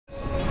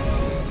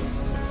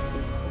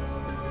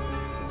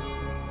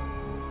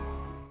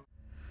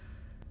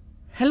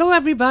Hello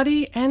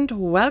everybody and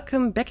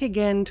welcome back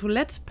again to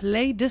Let's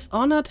Play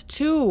Dishonored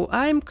 2.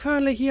 I'm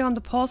currently here on the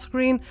pause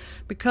screen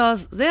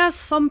because there's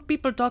some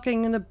people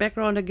talking in the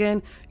background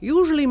again,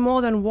 usually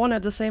more than one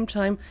at the same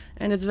time,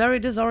 and it's very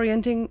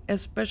disorienting,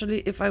 especially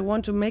if I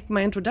want to make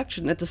my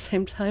introduction at the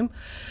same time.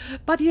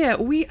 But yeah,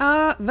 we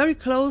are very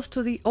close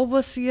to the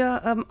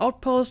Overseer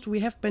outpost. We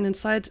have been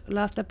inside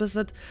last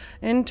episode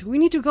and we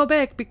need to go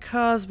back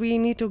because we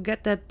need to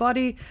get that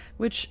body,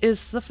 which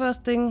is the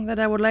first thing that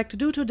I would like to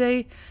do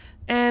today.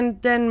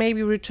 And then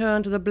maybe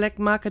return to the black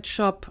market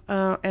shop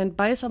and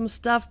buy some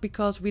stuff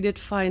because we did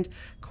find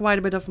quite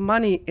a bit of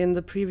money in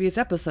the previous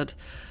episode.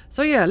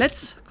 So yeah,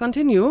 let's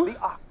continue.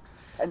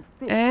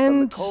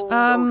 And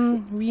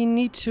we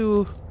need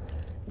to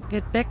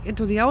get back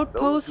into the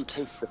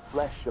outpost.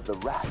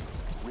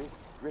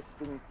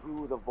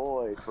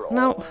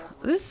 Now,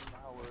 this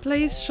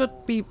place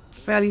should be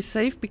fairly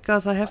safe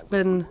because I have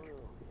been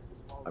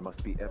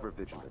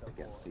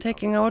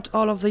taking out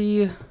all of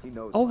the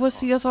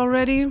overseers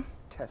already.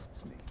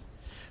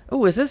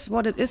 Oh, is this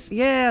what it is?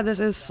 Yeah, this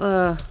is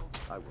a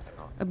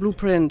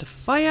blueprint.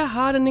 Fire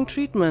hardening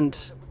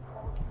treatment.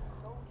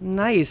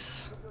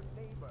 Nice.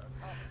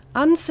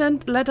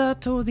 Unsent letter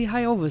to the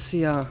High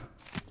Overseer.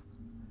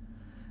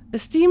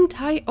 Esteemed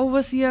High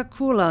Overseer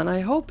Kulan,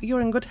 I hope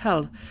you're in good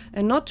health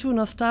and not too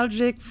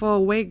nostalgic for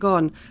Way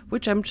Gone,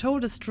 which I'm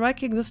told is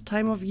striking this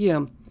time of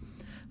year.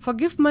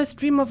 Forgive my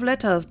stream of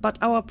letters, but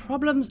our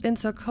problems in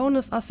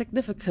Serconis are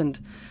significant.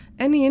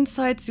 Any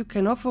insights you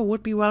can offer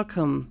would be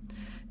welcome.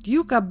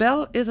 Duke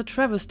Abel is a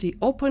travesty,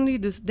 openly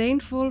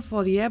disdainful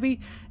for the Abbey,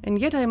 and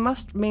yet I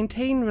must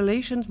maintain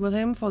relations with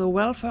him for the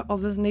welfare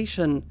of this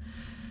nation.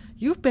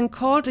 You've been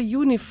called a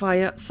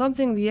unifier,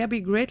 something the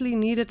Abbey greatly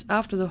needed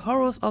after the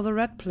horrors of the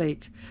Red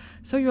Plague,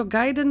 so your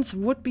guidance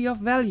would be of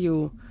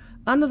value.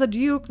 Under the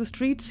Duke, the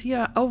streets here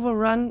are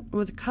overrun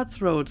with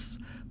cutthroats.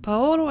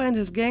 Paolo and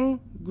his gang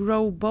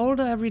grow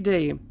bolder every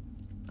day.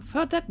 I've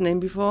heard that name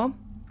before.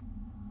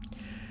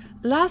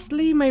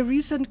 Lastly, my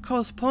recent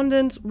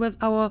correspondence with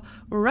our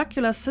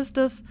oracular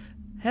sisters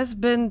has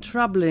been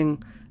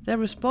troubling. Their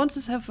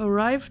responses have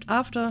arrived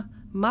after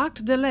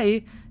marked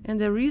delay, and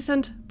their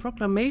recent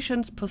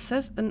proclamations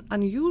possess an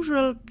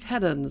unusual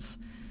cadence.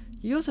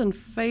 Use and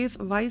face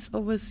Vice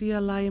Overseer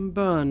Liam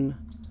Byrne.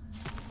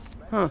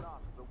 Huh.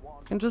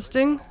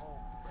 Interesting.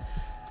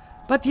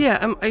 But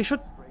yeah, I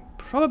should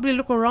probably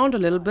look around a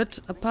little bit.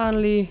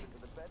 Apparently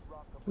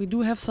we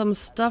do have some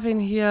stuff in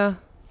here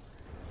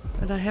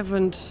that I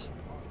haven't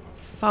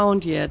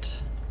found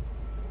yet.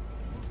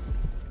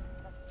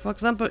 For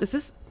example, is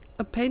this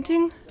a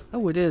painting?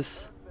 Oh, it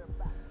is.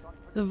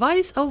 The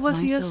Vice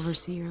Overseer's... Vice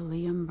Overseer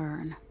Liam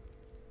Byrne.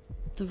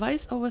 The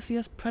Vice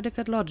Overseer's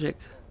predicate logic.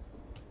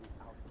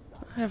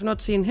 I have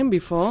not seen him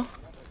before.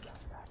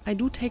 I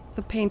do take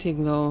the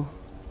painting though.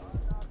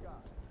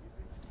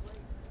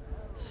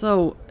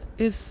 So,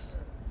 is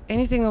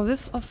anything of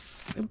this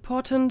of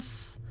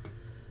importance?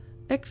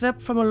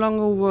 Except from a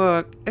longer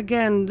work.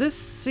 Again, this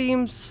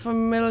seems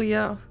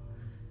familiar.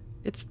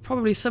 It's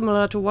probably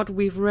similar to what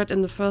we've read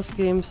in the first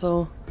game,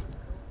 so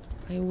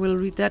I will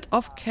read that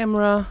off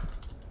camera.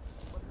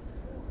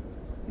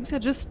 These are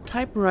just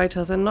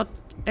typewriters and not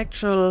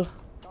actual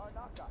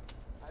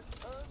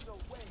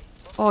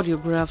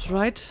audiographs,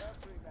 right?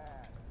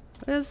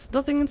 There's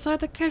nothing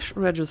inside the cash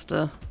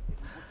register.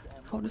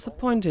 How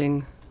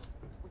disappointing.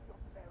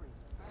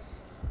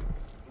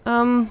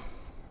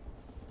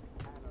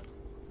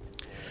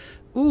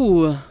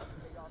 Ooh.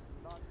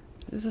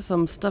 This is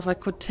some stuff I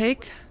could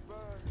take.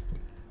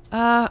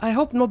 I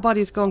hope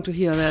nobody's going to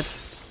hear that.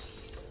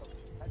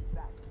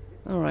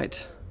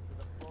 Alright.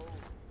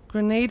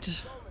 Grenade.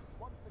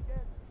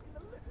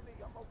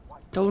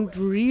 Don't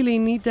really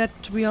need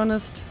that, to be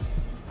honest.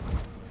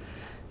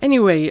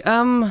 Anyway,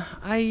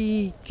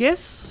 I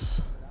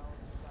guess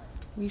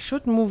we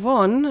should move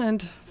on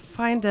and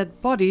find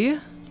that body.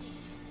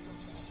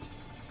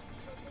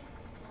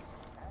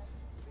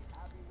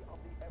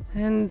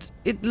 And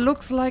it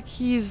looks like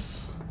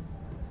he's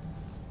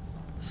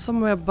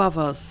somewhere above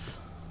us.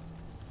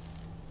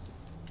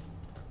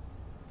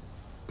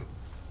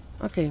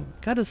 Okay,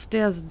 gotta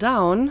stairs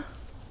down.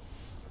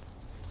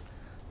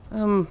 I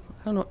don't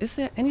know, is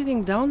there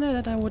anything down there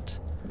that I would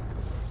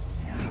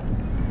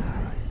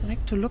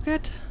like to look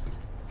at?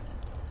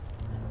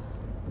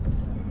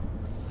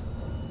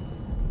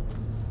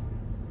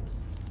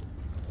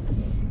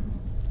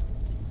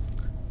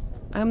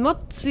 I'm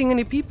not seeing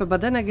any people,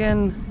 but then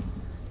again,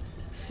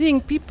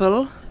 seeing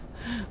people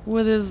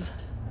with his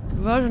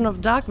version of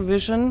dark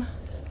vision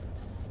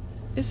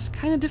is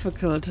kind of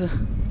difficult.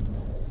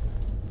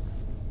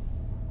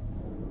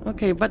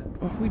 Okay, but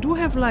we do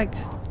have like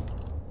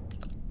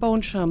a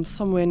bone charm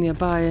somewhere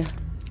nearby.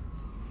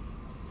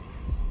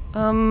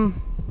 Well,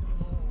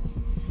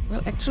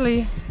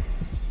 actually,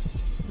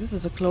 this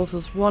is the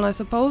closest one, I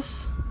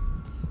suppose.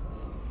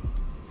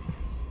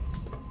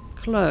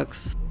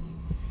 Clerks.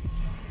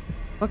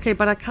 Okay,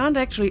 but I can't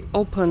actually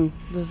open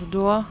this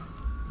door.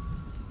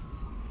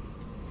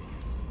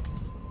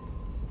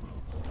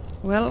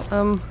 Well,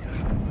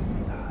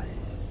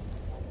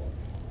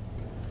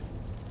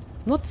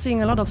 not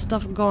seeing a lot of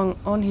stuff going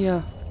on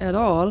here at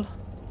all.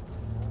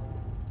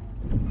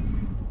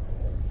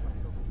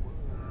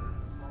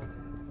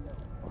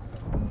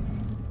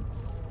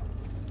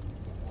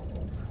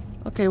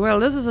 Okay,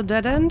 well, this is a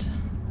dead end.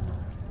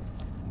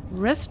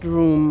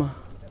 Restroom.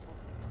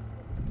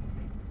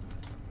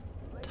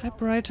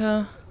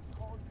 Typewriter.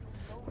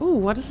 Ooh,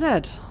 what is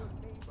that?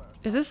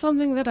 Is this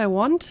something that I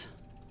want?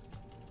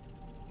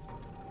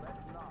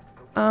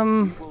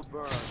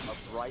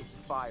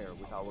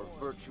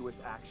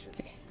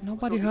 Okay,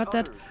 nobody heard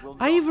that.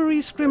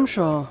 Ivory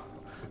Scrimshaw.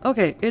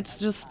 Okay, it's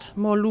just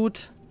more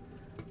loot,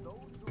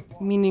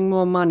 meaning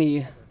more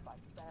money.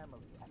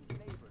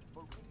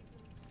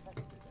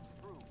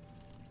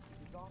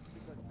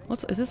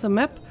 Is this a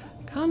map?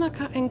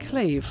 Karnaca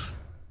Enclave.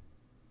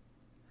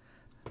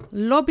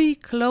 Lobby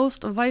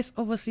closed, Vice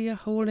Overseer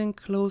holding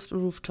closed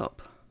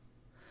rooftop.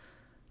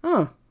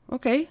 Ah,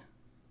 okay.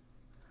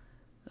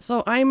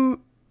 So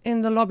I'm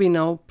in the lobby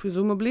now,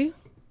 presumably.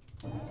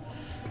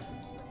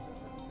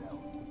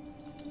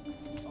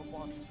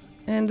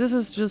 And this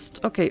is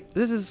just... okay,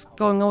 this is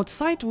going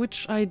outside,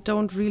 which I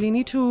don't really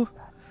need to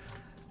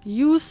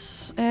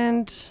use.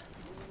 And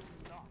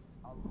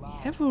we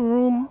have a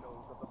room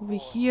over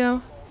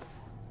here.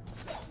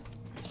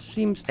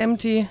 Seems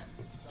empty.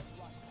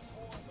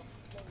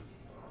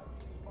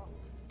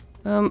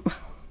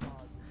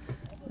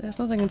 There's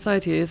nothing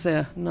inside here, is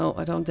there? No,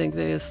 I don't think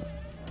there is.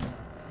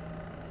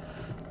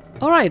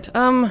 Alright,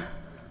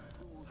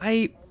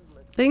 I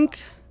think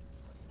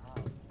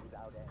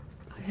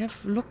I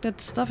have looked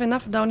at stuff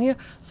enough down here.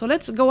 So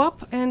let's go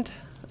up and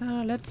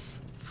let's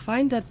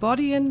find that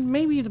body and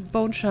maybe the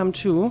bone charm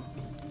too.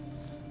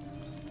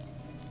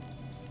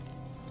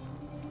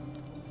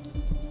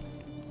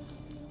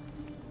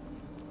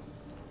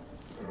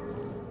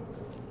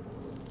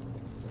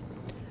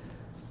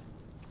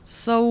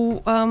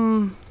 So,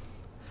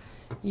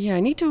 yeah, I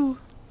need to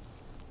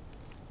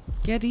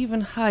get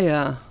even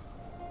higher.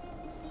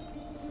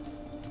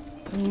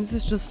 I mean, this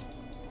is just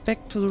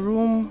back to the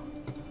room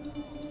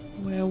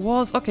where I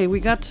was. Okay, we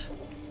got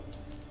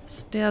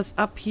stairs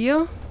up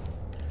here.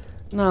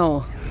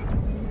 Now,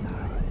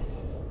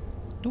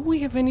 do we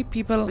have any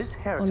people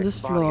on this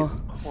floor?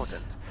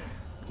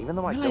 Even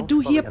though well, I do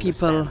hear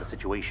people. The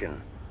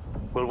situation.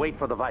 We'll wait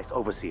for the Vice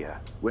Overseer.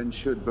 When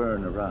should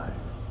Byrne arrive?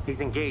 He's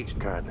engaged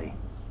currently.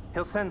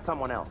 He'll send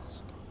someone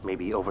else.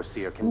 Maybe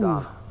Overseer can Ooh.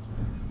 die.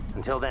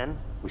 Until then,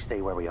 we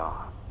stay where we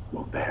are.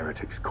 Won't the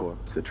heretic's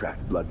corpse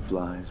attract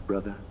bloodflies,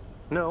 brother?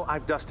 No,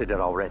 I've dusted it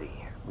already.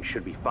 We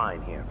should be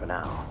fine here for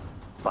now.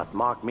 But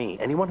mark me,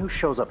 anyone who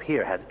shows up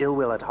here has ill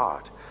will at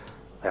heart.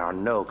 There are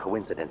no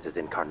coincidences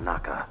in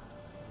Karnaca.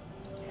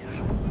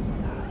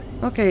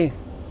 Okay.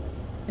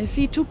 I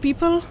see two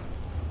people.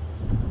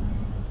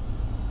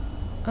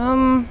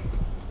 Do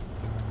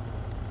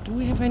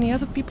we have any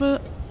other people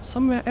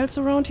somewhere else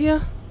around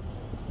here?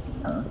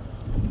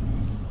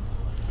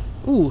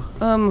 Ooh,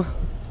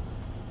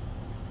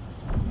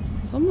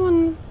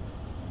 someone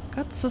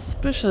got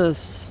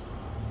suspicious.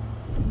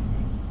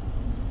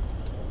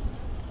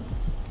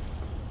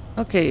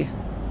 Okay.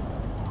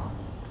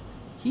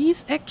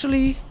 He's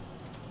actually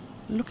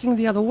looking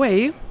the other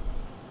way.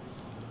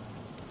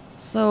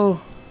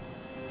 So,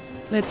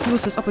 let's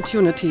use this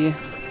opportunity.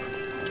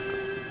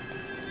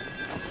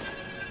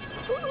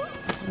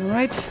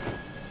 Alright.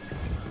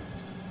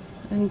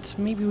 And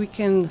maybe we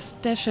can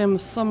stash him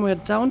somewhere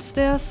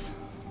downstairs.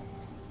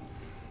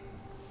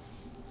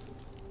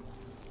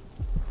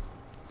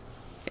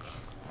 Okay.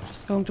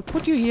 Just going to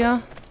put you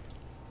here.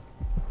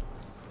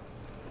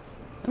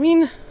 I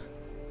mean,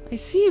 I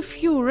see a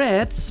few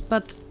rats,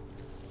 but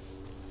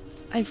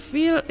I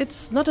feel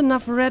it's not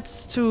enough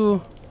rats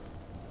to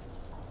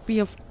be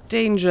of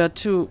danger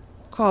to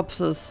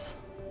corpses.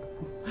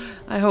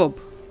 I hope.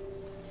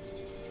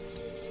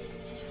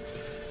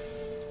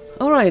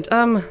 Alright,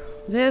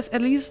 there's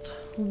at least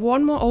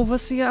one more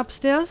overseer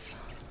upstairs.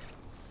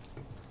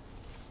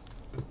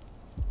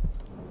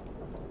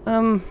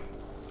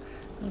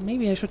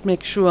 Maybe I should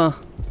make sure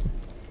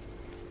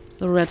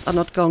the rats are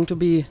not going to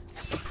be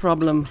a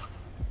problem.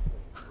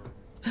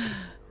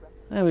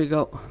 There we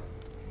go.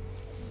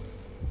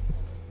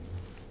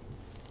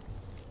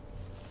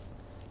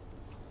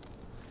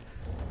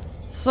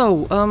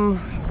 So,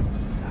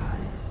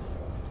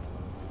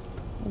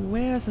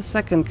 where's the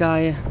second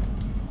guy?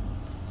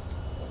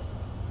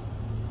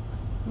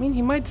 I mean,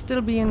 he might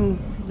still be in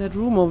that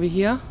room over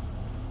here.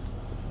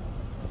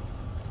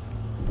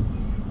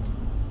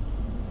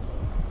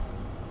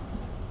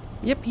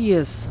 Yep, he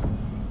is.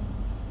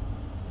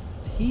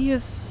 He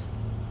is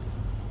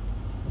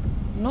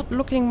not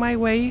looking my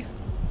way.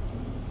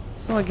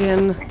 So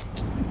again,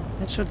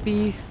 that should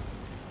be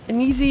an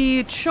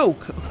easy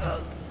choke.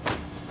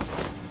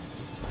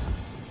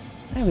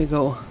 There we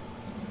go.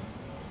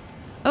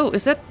 Oh,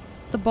 is that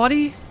the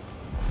body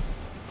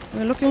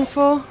we're looking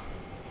for?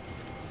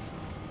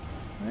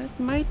 That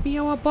might be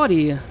our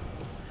body.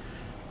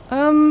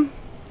 Well,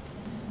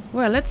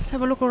 let's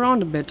have a look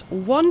around a bit.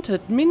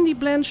 Wanted, Mindy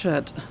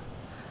Blanchard.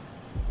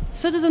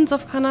 Citizens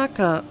of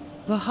Karnaca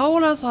The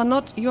Howlers are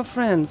not your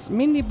friends.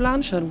 Mindy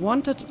Blanchard,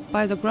 wanted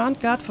by the Grand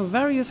Guard for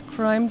various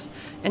crimes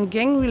and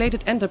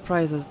gang-related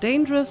enterprises.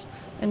 Dangerous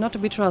and not to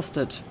be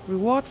trusted.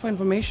 Reward for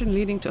information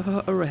leading to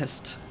her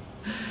arrest.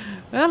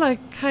 Well, I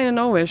kinda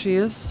know where she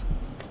is.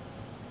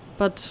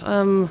 But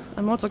I'm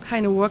also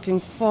kinda working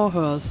for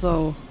her,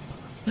 so...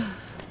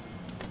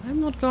 I'm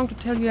not going to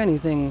tell you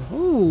anything.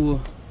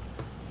 Ooh,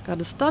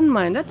 got a stun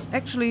mine. That's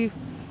actually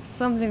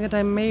something that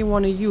I may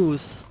want to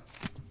use.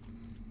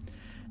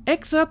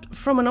 Excerpt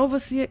from an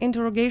Overseer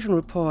interrogation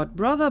report.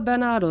 Brother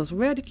Bernardos,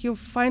 where did you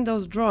find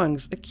those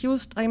drawings?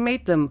 Accused, I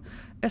made them.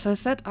 As I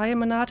said, I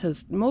am an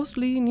artist.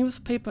 Mostly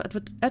newspaper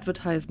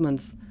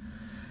advertisements.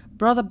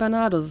 Brother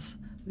Bernardos,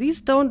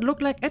 these don't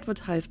look like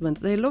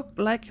advertisements. They look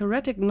like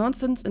heretic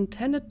nonsense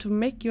intended to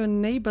make your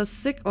neighbor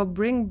sick or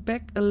bring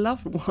back a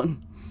loved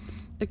one.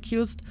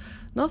 Accused,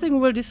 nothing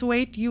will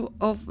dissuade you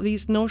of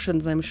these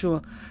notions, I'm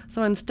sure.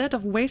 So instead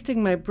of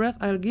wasting my breath,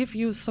 I'll give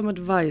you some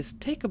advice.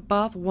 Take a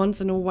bath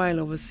once in a while,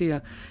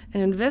 Overseer,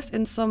 and invest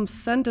in some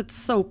scented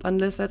soap,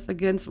 unless that's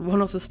against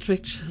one of the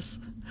strictures.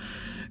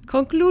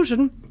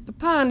 Conclusion.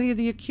 Apparently,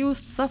 the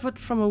accused suffered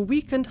from a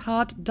weakened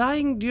heart,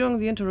 dying during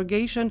the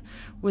interrogation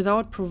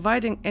without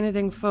providing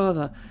anything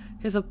further.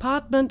 His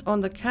apartment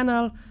on the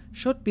canal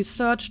should be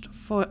searched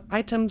for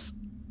items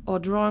or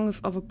drawings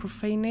of a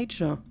profane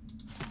nature.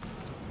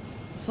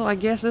 So I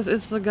guess this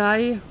is the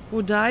guy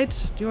who died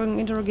during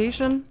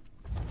interrogation.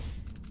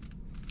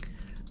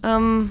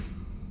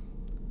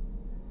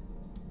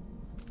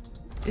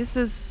 Is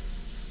this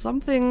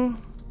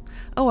something...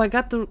 Oh, I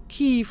got the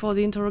key for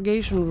the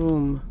interrogation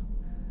room.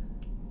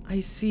 I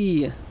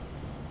see.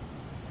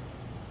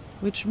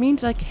 Which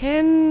means I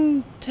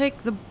can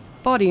take the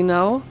body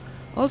now.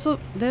 Also,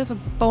 there's a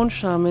bone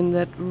charm in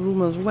that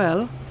room as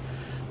well.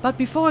 But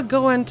before I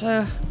go and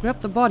grab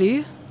the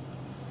body,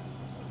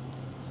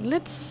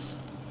 let's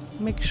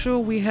make sure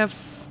we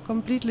have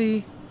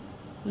completely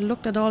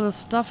looked at all the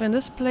stuff in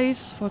this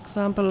place. For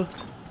example,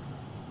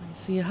 I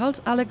see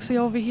how's Alexei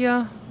over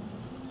here.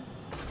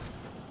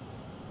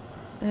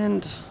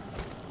 And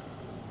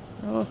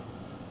oh,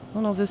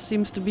 none of this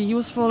seems to be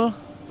useful.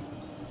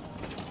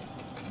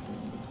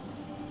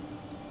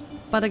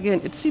 But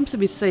again, it seems to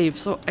be safe,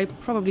 so I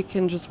probably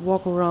can just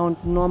walk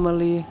around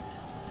normally.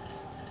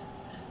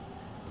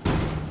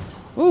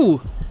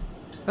 Ooh!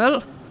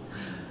 Well,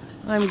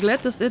 I'm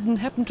glad this didn't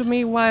happen to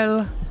me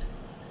while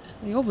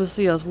the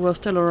Overseers were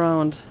still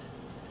around.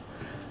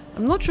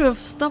 I'm not sure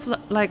if stuff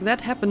like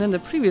that happened in the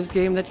previous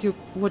game, that you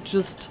would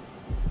just,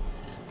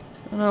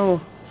 you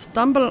know,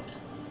 stumble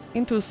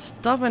into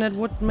stuff and it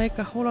would make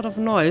a whole lot of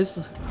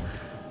noise.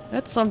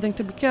 That's something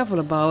to be careful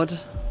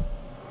about.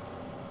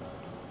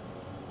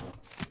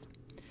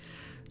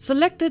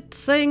 Selected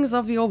sayings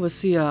of the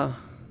Overseer.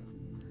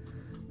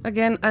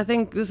 Again, I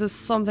think this is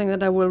something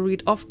that I will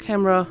read off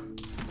camera.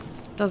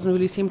 Doesn't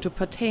really seem to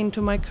pertain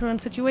to my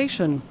current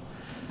situation.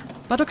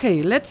 But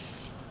okay,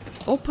 let's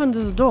open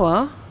this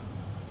door.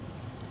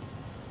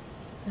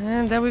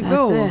 And there we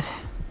go. That's it.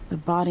 The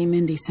body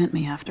Mindy sent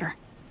me after.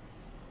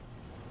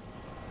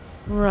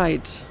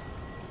 Right.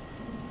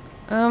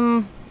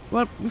 Well,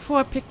 before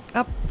I pick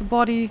up the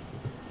body,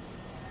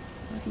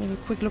 let me have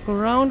a quick look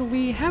around.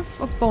 We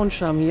have a bone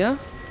charm here.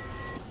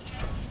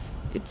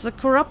 It's a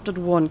corrupted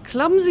one.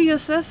 Clumsy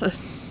assassin.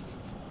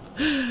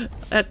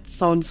 That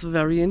sounds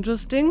very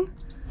interesting.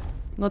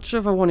 Not sure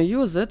if I want to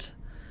use it.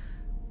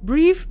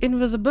 Brief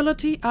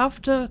invisibility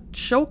after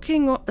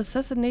choking or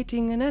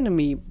assassinating an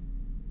enemy.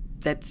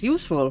 That's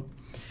useful.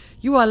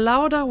 You are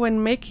louder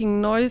when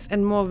making noise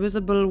and more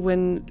visible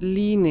when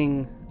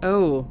leaning.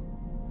 Oh.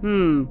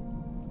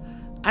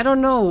 I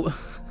don't know.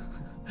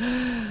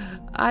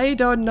 I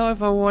don't know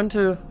if I want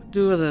to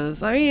do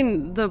this. I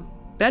mean, the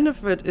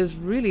benefit is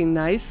really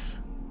nice,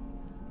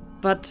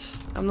 but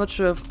I'm not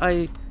sure if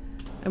I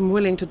am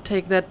willing to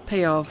take that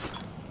payoff.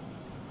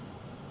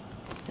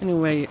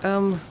 Anyway,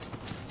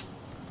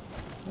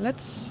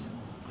 let's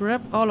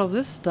grab all of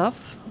this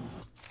stuff.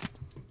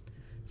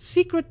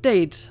 Secret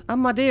date.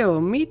 Amadeo,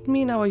 meet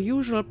me in our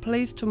usual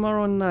place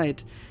tomorrow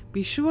night.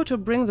 Be sure to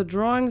bring the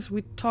drawings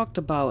we talked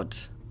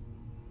about.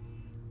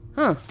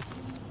 Huh.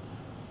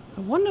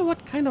 I wonder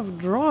what kind of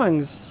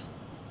drawings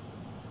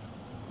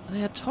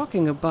they are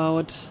talking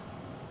about.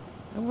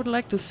 I would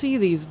like to see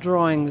these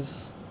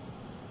drawings.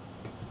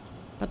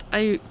 But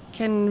I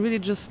can really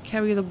just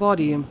carry the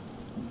body.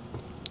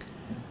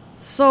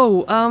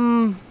 So,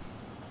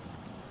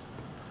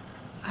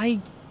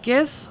 I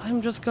guess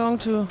I'm just going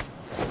to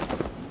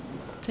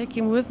take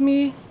him with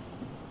me.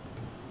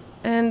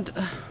 And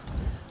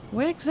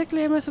where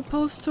exactly am I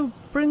supposed to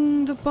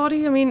bring the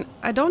body? I mean,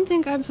 I don't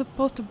think I'm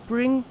supposed to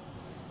bring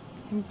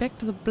him back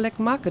to the black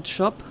market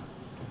shop.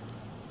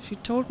 She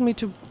told me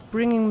to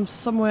bring him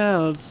somewhere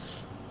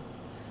else.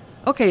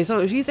 Okay,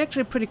 so she's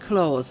actually pretty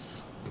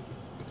close.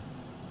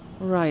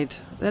 Right,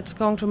 that's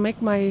going to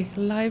make my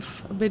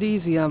life a bit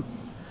easier.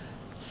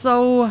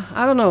 So,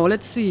 I don't know,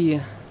 let's see.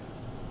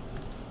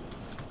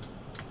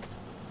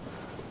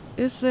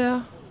 Is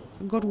there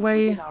a good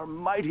way Our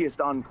mightiest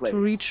enclaves. to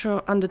reach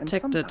her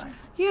undetected. sometimes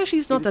Yeah,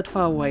 she's not that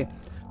far away.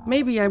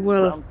 Maybe I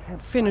will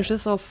finish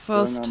this off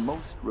During first. our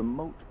most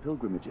remote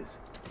pilgrimages.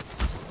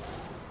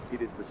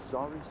 It is the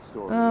sorry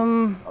story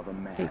of a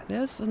man Okay,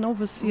 there's an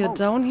overseer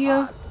down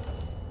here.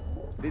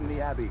 in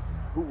the abbey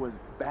who was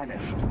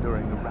banished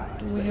during the riot.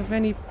 Do we have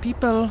any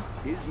people?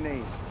 His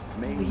name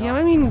may Yeah,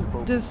 not I mean, be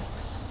spoken,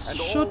 this and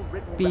all should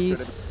written be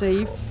record of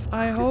safe,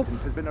 I hope.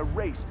 distance has been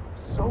erased.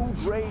 So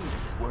grave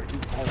were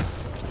his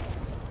hopes.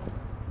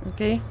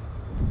 Okay.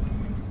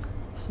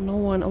 There's no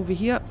one over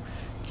here.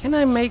 Can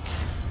I make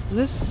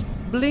this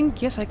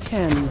blink? Yes, I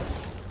can.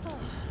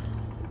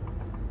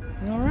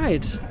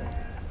 Alright.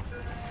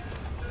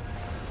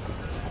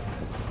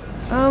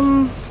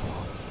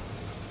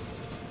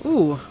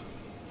 Ooh.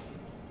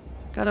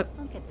 Got a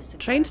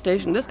train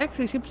station. This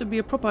actually seems to be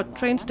a proper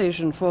train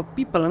station for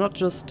people and not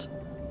just,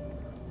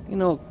 you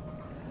know,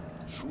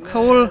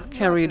 coal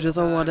carriages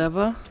or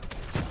whatever.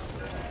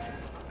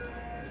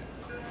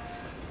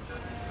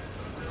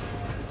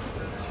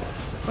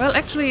 Well,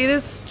 actually, it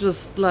is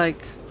just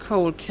like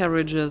coal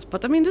carriages,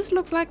 but I mean, this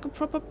looks like a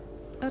proper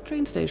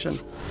train station.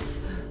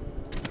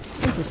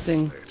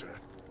 Interesting.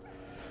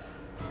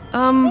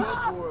 I'm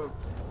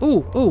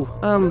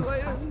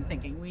I'm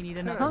thinking we need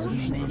another.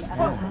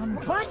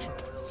 What?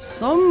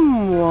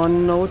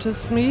 Someone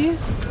noticed me.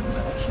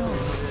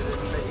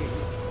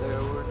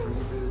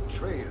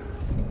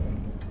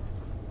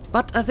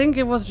 But I think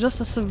it was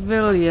just a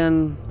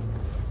civilian.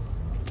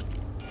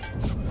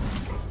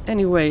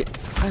 Anyway,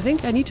 I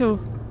think I need to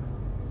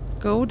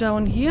go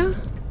down here.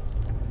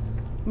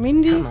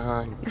 Mindy? Come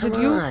on, is come it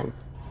you? on.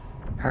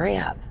 Hurry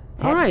up.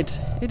 Alright,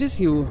 it is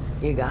you.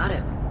 You got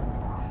him.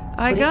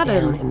 I Put got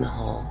it down him. in the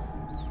hole.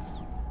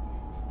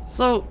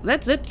 So,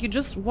 that's it? You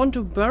just want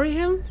to bury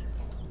him?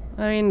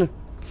 I mean,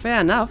 fair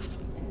enough.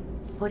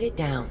 Put it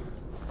down.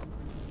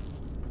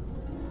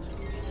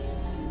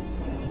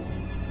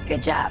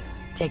 Good job.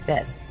 Take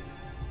this.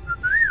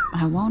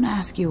 I won't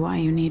ask you why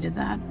you needed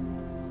that.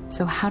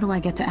 So how do I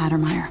get to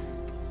Addermire?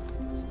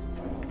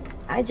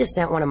 I just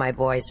sent one of my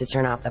boys to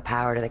turn off the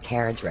power to the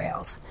carriage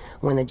rails.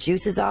 When the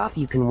juice is off,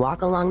 you can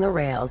walk along the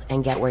rails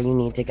and get where you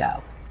need to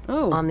go.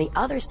 Oh. On the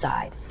other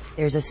side,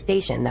 there's a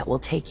station that will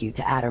take you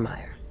to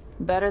Addermire.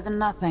 Better than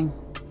nothing.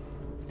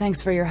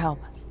 Thanks for your help.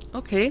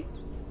 Okay.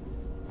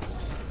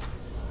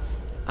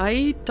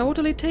 I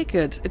totally take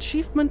it.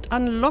 Achievement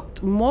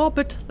unlocked,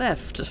 morbid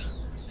theft.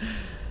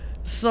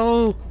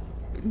 So,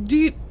 do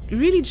you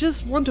really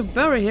just want to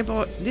bury him,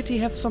 or did he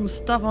have some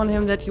stuff on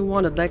him that you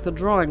wanted, like the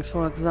drawings,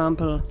 for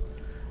example?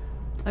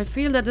 I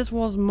feel that this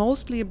was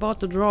mostly about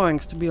the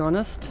drawings, to be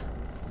honest.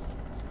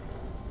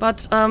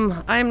 But,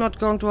 I'm not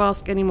going to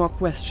ask any more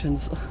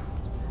questions.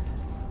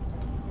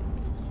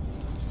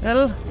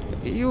 Well,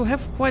 you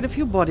have quite a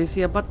few bodies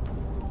here, but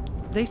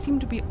they seem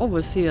to be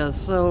overseers,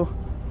 so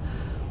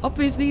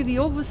obviously the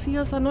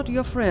overseers are not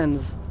your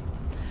friends.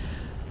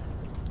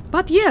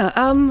 But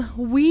yeah,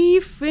 we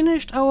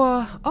finished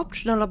our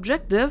optional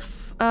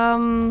objective.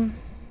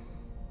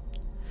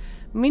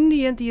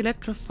 Mindy and the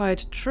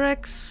electrified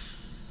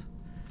tracks.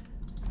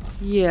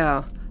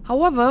 Yeah.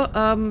 However,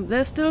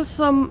 there's still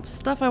some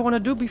stuff I want to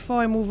do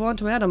before I move on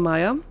to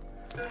Addermire.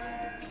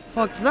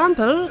 For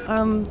example,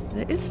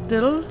 there is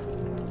still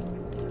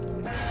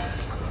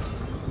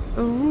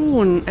a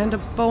rune and a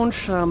bone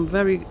charm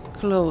very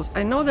close.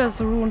 I know there's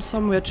a rune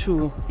somewhere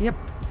too. Yep,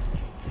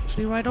 it's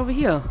actually right over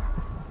here.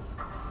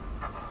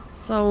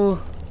 So,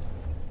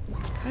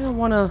 kind of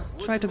want to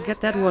try to get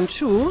that one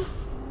too.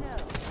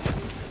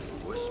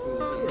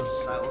 Whispers in the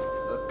south,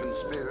 a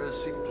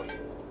conspiracy plan.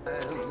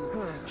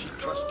 She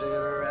trusted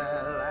her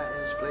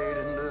allies, played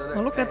into their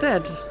Oh, look at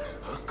that.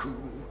 A coup,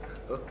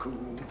 a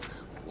coup.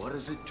 What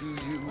is it to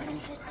you? What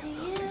is it to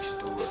you? A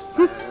feast or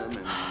a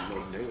famine,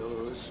 a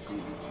nail or a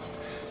screw.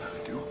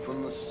 A duke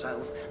from the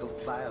south, a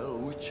vile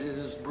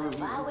witch's brew.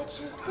 Vile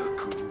witch's A brew.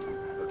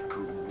 coup, a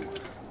coup.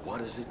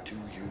 What is it to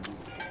you?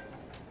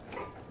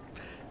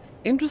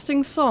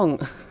 Interesting song.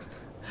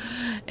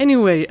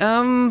 Anyway,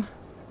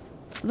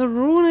 the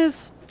rune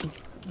is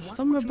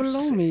somewhere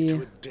below me.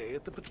 To a day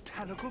at the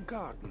botanical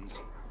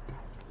gardens.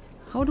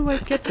 How do I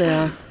get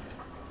there?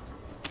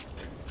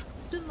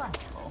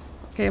 Delightful.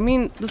 Okay, I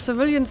mean, the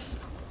civilians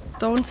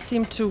don't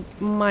seem to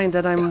mind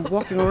that I'm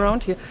walking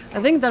around here.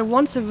 I think that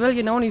one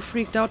civilian only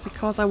freaked out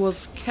because I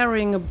was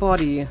carrying a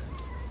body.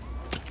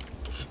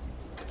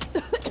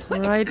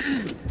 Right.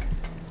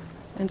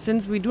 And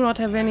since we do not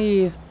have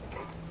any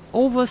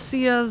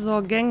overseers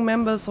or gang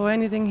members or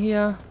anything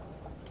here.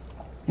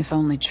 If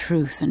only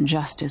truth and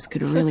justice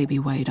could really be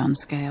weighed on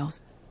scales.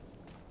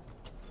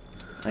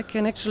 I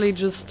can actually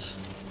just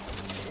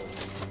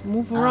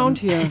move around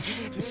here.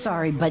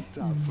 Sorry, but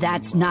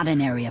that's not an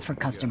area for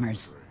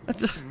customers.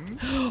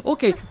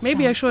 Okay,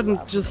 maybe I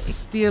shouldn't just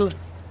steal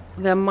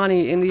their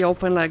money in the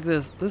open like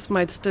this. This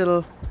might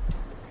still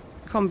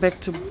come back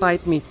to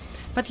bite me.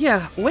 But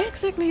yeah, where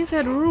exactly is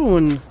that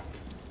rune?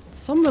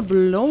 Somewhere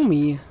below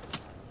me.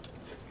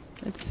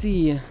 Let's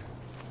see.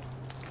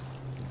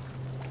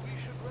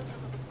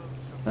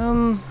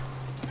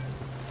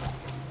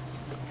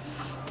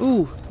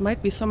 Ooh,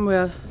 might be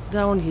somewhere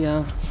down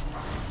here.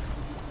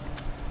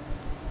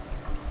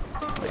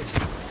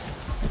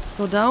 Let's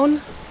go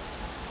down.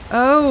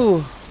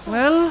 Oh,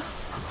 well,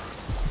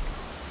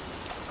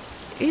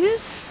 it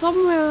is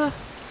somewhere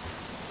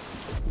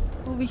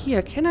over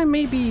here. Can I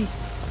maybe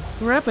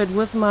grab it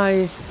with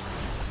my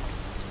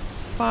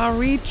far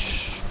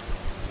reach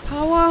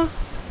power?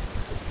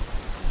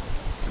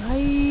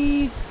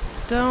 I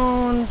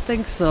don't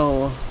think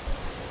so.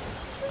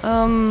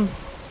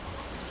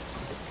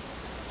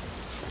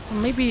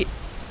 Maybe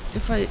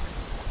if I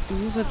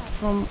use it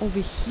from over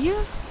here?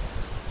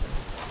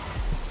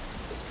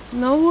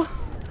 No.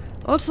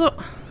 Also,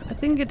 I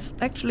think it's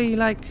actually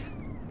like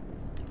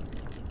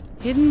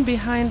hidden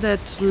behind that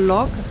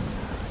log.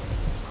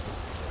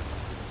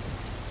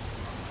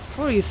 It's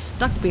probably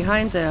stuck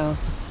behind there.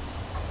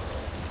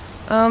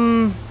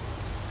 Well,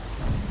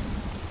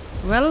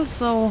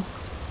 so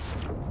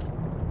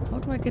how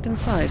do I get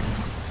inside?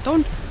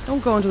 Don't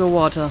go into the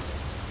water.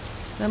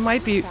 There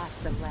might be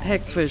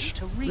hagfish.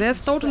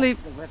 There's totally...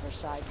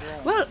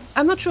 Well,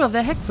 I'm not sure if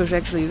they're hagfish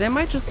actually. They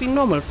might just be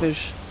normal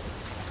fish.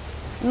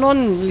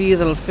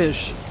 Non-lethal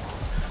fish.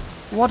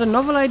 What a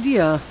novel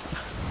idea.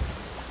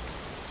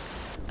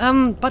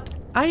 But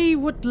I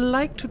would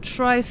like to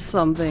try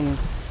something.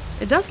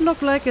 It does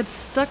look like it's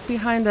stuck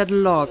behind that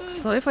log.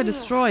 So if I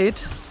destroy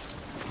it...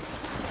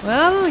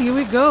 Well, here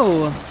we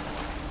go.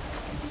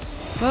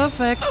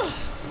 Perfect.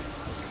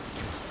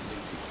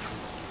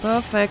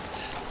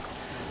 Perfect.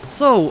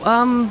 So,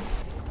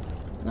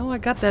 now I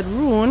got that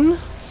rune.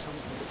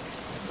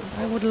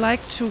 I would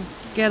like to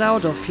get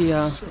out of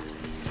here.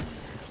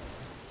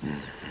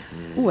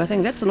 Ooh, I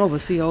think that's an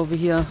overseer over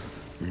here.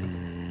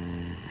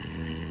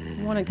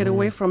 I want to get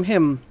away from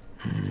him.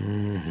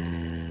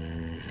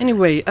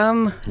 Anyway,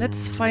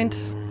 let's find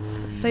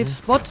a safe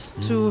spot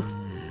to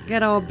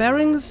get our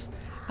bearings.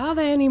 Are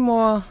there any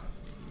more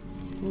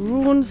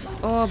runes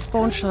or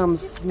bone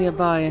charms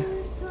nearby?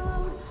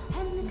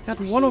 Got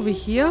one over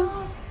here.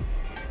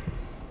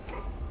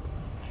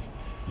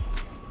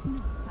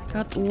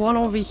 Got one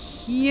over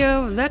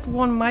here. That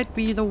one might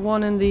be the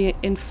one in the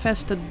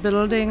infested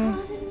building.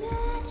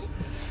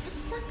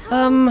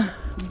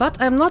 But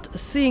I'm not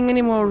seeing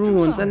any more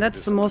runes, and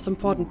that's the most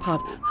important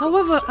part.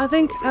 However, I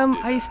think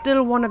I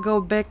still want to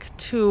go back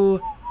to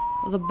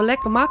the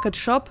black market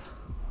shop.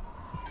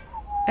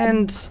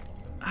 And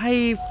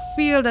I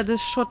feel that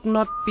this should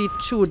not be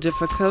too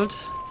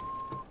difficult.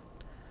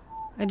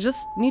 I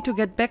just need to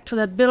get back to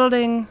that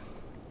building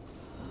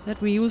that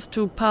we used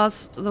to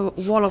pass the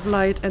wall of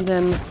light, and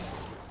then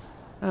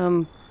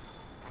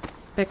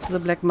back to the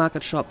black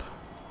market shop.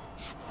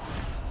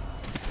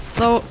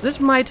 So this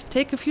might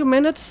take a few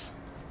minutes,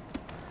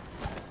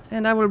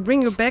 and I will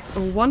bring you back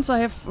once I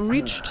have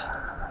reached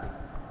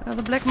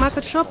the black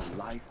market shop.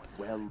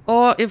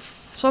 Or if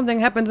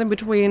something happens in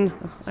between,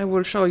 I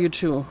will show you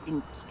too.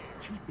 In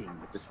keeping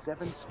with the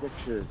 7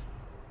 scriptures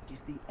is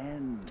the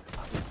end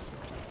of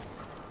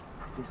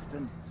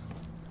existence.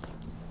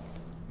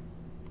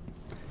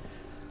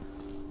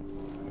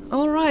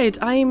 Alright,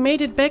 I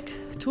made it back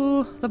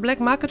to the black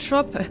market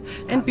shop,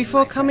 and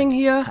before coming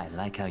here... I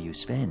like how you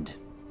spend.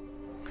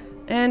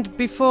 And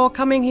before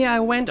coming here, I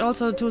went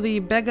also to the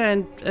beggar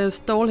and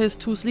stole his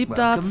 2 sleep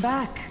darts.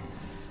 Welcome back.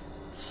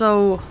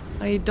 So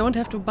I don't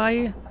have to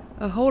buy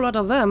a whole lot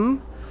of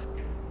them.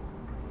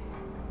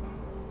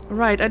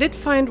 Right, I did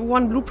find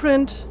 1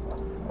 blueprint.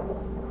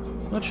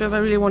 Not sure if I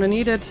really want to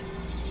need it.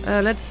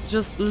 Let's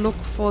just look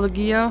for the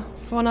gear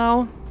for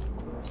now.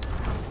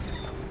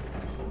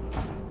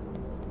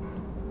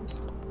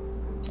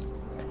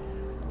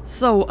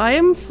 So, I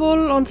am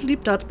full on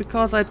sleep darts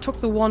because I took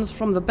the ones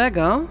from the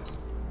beggar.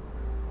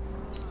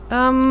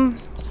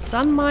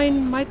 Stun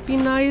mine might be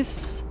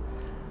nice.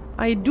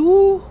 I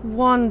do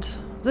want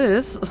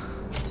this.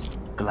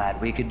 Glad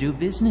we could do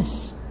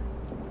business.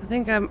 I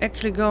think I'm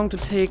actually going to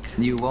take...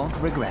 You won't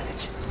regret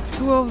it.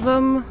 2 of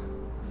them.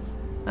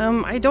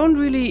 I don't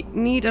really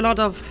need a lot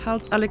of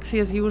health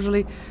elixirs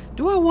usually.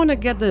 Do I want to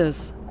get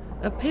this?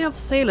 A pair of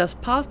sailors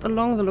passed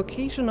along the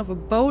location of a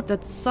boat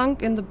that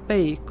sunk in the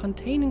bay,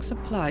 containing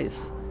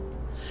supplies.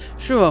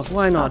 Sure,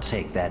 why not? I'll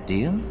take that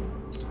deal.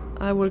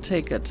 I will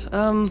take it.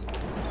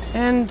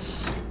 And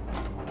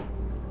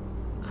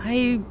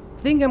I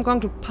think I'm going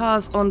to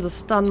pass on the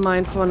stun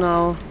mine for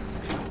now.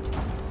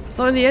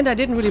 So in the end I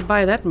didn't really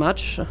buy that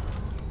much.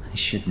 I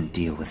shouldn't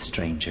deal with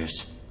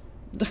strangers.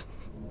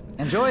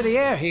 Enjoy the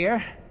air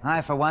here.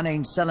 I, for one,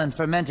 ain't selling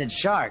fermented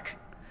shark.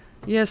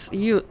 Yes,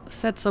 you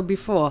said so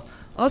before.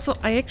 Also,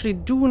 I actually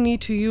do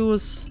need to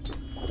use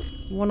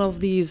one of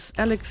these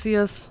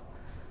elixirs.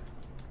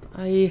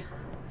 I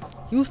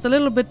used a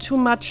little bit too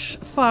much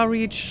far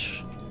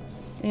reach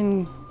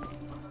in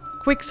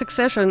quick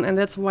succession, and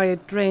that's why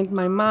it drained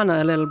my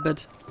mana a little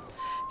bit.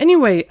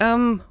 Anyway,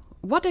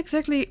 what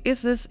exactly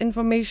is this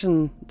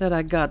information that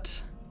I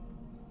got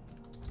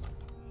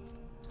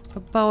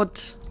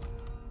about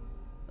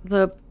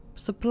the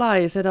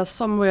supplies that are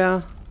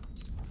somewhere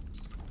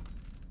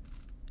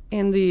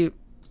in the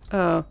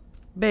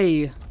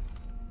bay?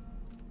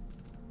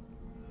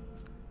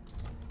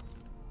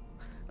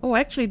 Oh, I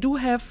actually do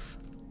have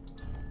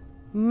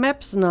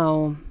maps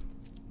now.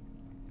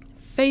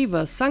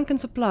 Favor, sunken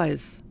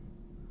supplies.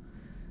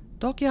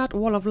 Dockyard,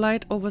 Wall of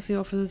Light, Overseer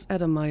Offices,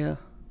 Adamire.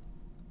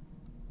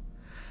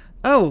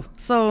 Oh,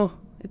 so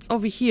it's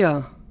over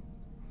here.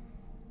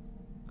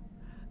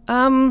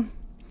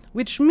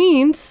 Which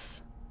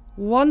means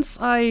once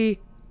I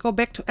go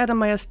back to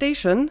Adamire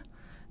Station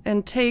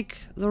and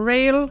take the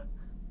rail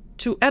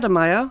to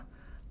Adamire,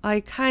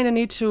 I kinda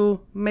need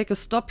to make a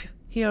stop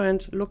here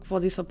and look for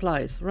the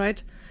supplies,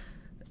 right?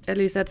 At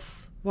least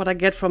that's what I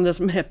get from this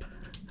map.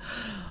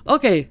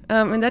 Okay,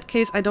 in that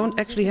case I don't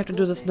actually have to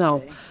do this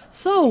now.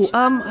 So,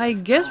 I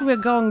guess we're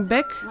going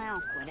back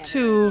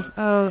to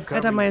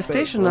Adamire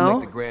Station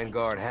now.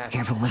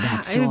 Careful with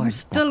that sword. I'm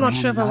still not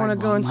sure if I want to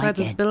go inside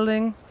this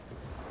building.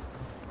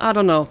 I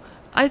don't know.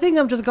 I think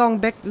I'm just going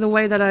back the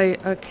way that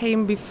I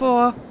came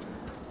before,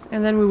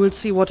 and then we will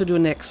see what to do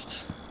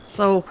next.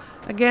 So,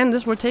 again,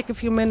 this will take a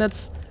few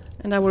minutes,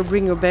 and I will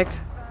bring you back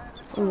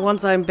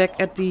once I'm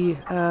back at the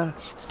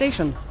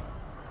station.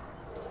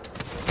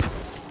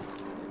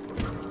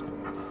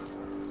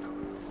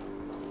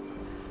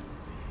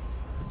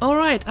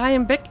 Alright, I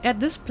am back at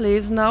this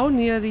place now,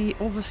 near the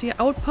Overseer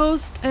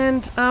Outpost,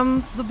 and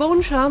the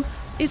bone charm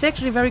is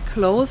actually very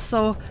close,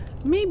 so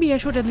maybe I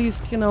should at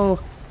least, you know,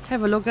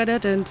 have a look at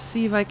it and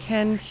see if I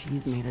can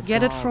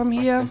get it from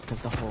here.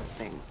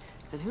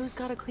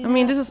 I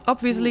mean, this is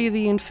obviously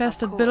the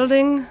infested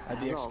building.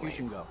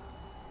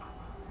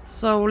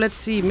 So let's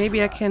see,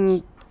 maybe I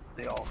can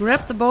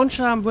grab the bone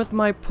charm with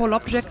my pull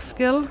object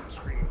skill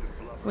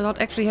without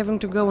actually having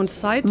to go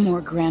inside.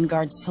 More Grand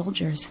Guard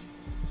soldiers.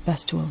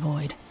 Best to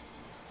avoid.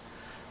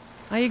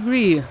 I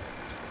agree.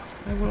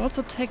 I will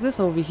also take this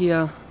over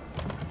here.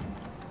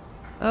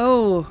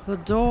 Oh, the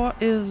door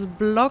is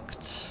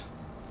blocked.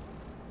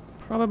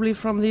 Probably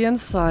from the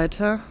inside,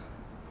 huh?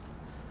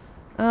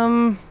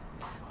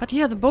 But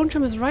yeah, the bone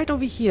charm is right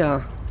over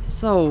here.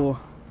 So,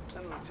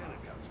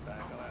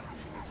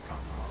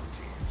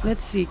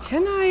 let's see,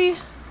 can I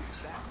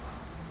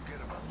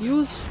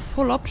use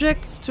pull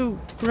objects to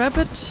grab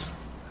it?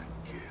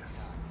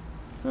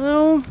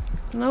 No,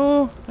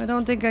 I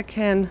don't think I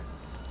can.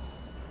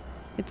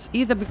 It's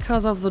either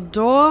because of the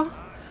door,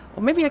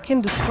 or maybe I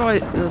can destroy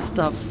the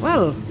stuff.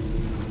 Well,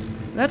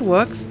 that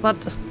works,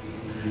 but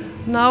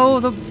now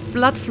the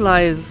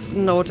Bloodflies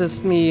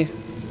noticed me.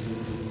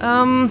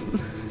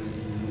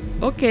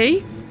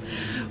 Okay.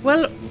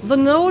 Well, the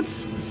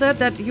notes said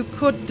that you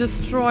could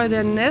destroy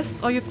their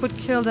nests or you could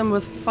kill them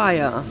with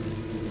fire.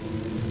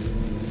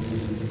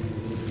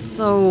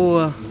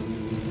 So,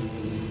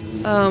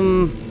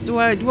 do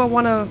I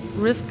want to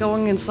risk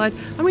going inside?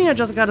 I mean, I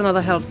just got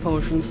another health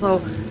potion,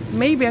 so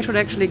maybe I should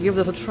actually give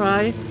this a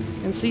try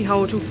and see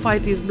how to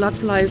fight these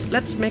Bloodflies.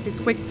 Let's make a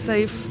quick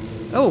save.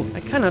 Oh, I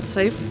cannot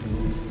save.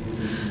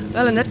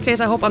 Well, in that case,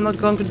 I hope I'm not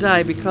going to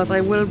die, because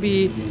I will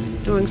be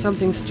doing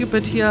something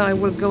stupid here. I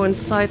will go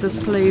inside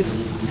this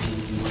place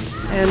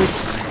and...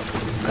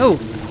 Oh!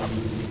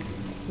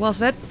 Was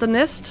that the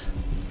nest?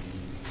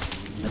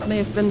 That may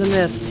have been the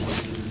nest.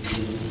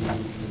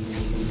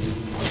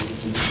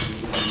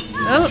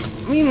 Well,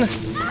 I mean,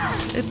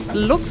 it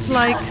looks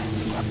like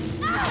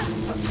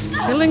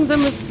killing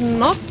them is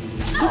not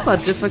super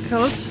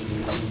difficult.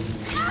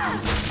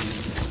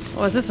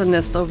 Or is this a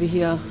nest over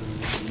here?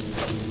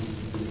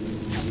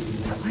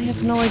 I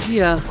have no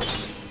idea.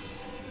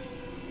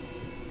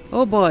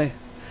 Oh boy.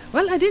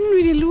 Well, I didn't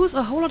really lose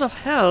a whole lot of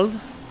health.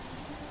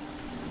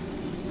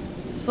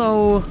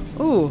 So,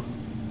 ooh.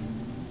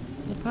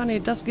 Apparently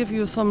it does give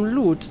you some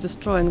loot,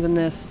 destroying the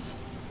nests.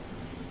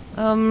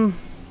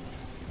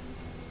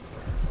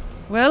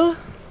 Well,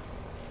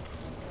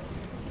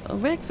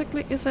 where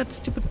exactly is that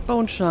stupid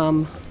bone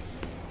charm?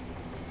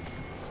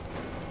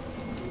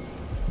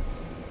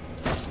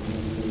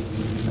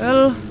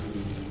 Well,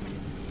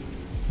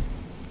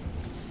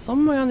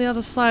 somewhere on the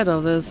other side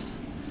of this.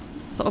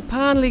 So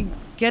apparently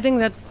getting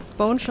that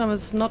bone charm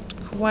is not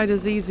quite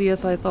as easy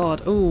as I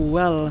thought. Oh,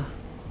 well.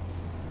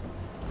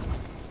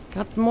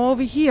 Got more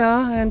over here,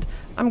 and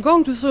I'm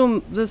going to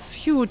assume this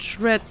huge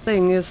red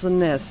thing is the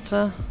nest,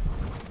 huh?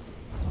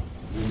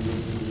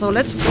 So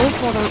let's go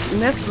for the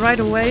nest right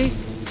away.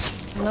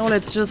 Now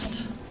let's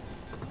just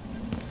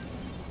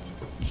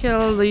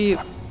kill the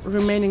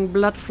remaining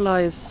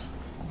Bloodflies.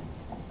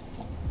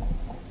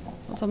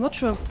 Also, I'm not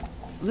sure if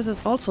this is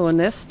also a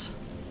nest.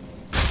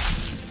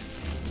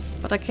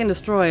 But I can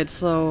destroy it,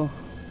 so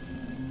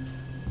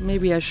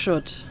maybe I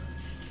should.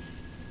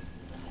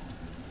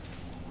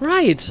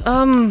 Right,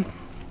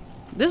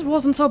 this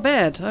wasn't so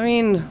bad. I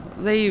mean,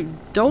 they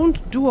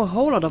don't do a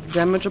whole lot of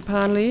damage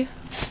apparently.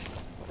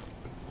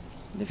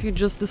 If you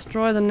just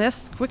destroy the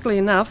nests quickly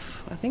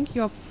enough, I think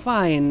you're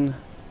fine.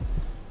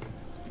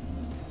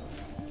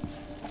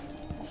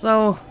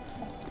 So,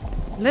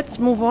 let's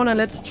move on and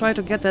let's try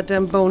to get that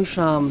damn bone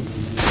charm.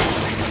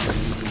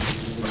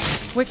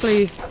 Let's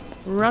quickly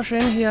rush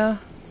in here,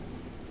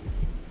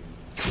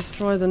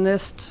 destroy the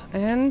nest,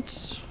 and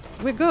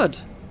we're good.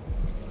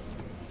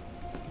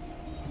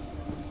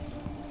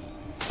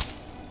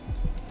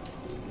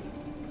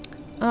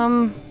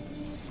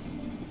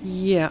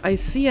 Yeah, I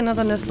see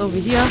another nest over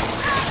here.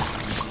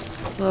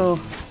 So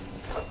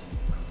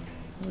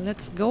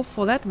let's go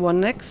for that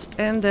one next.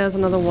 And there's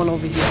another one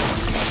over here.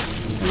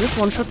 And this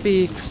one should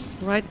be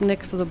right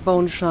next to the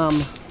bone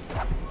charm.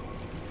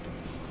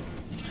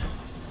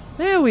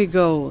 There we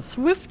go.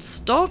 Swift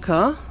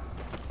Stalker.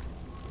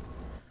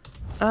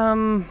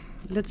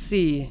 Let's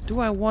see. Do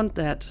I want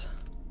that?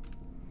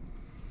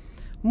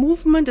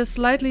 Movement is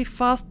slightly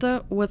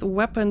faster with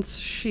weapons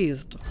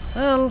sheathed.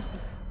 Well,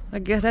 I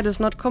guess that is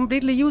not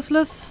completely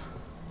useless.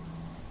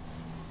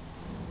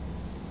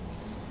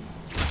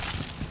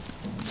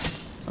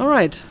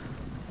 Alright.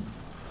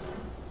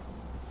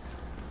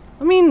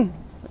 I mean,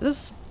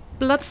 this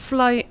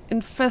bloodfly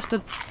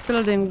infested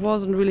building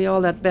wasn't really all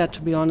that bad,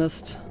 to be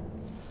honest.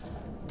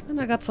 And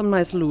I got some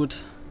nice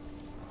loot.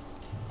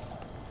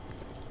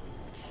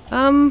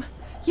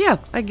 Yeah,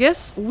 I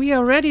guess we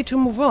are ready to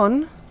move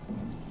on.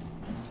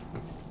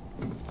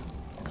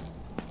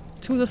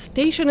 To the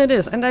station it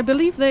is. And I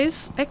believe there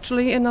is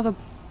actually another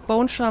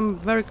bone charm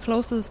very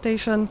close to the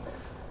station.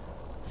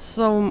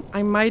 So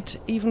I might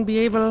even be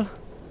able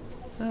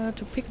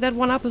to pick that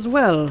one up as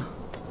well.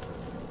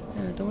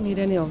 I don't need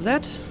any of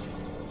that.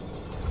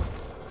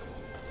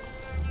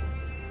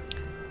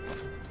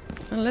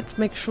 And let's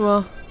make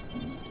sure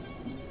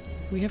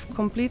we have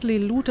completely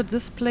looted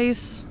this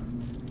place.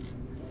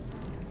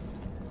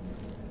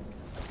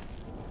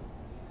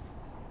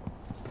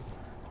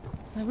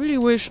 I really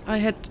wish I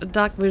had a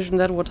dark vision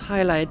that would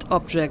highlight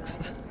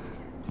objects.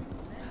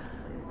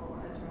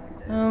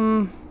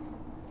 No,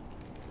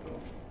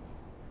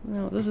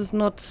 this is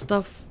not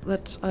stuff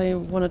that I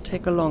want to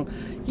take along.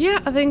 Yeah,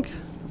 I think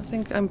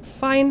I'm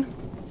fine.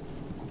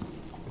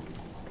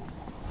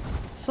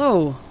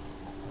 So,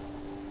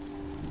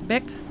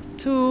 back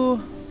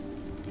to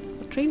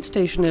the train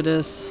station it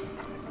is.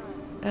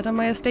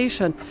 Adamaya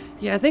Station.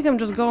 Yeah, I think I'm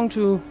just going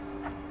to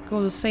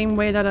go the same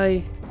way that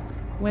I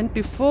went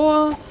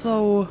before,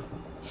 so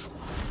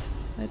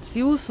let's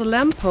use the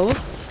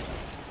lamppost.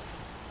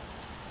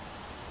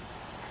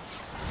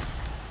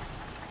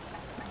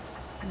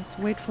 Let's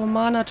wait for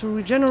mana to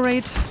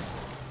regenerate.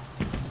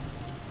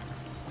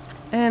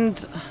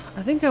 And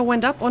I think I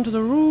went up onto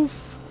the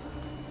roof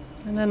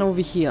and then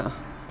over here.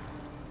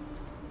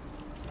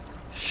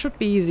 Should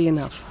be easy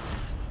enough.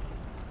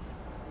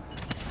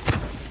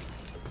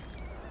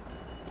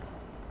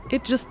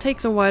 It just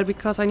takes a while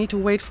because I need to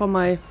wait for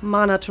my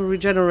mana to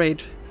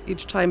regenerate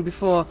each time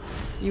before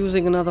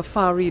using another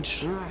far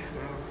reach.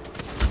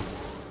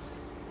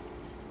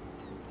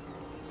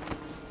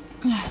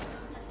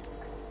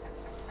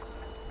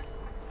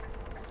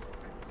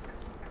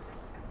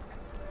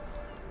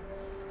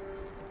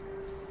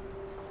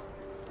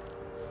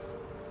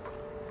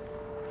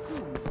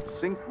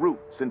 Sink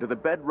roots into the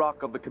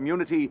bedrock of the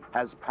community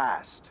has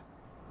passed.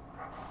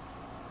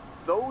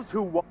 Those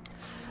who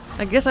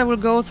I guess I will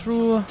go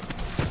through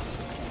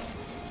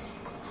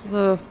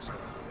the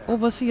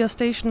Overseer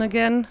Station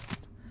again.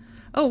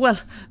 Oh well,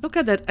 look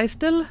at that. I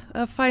still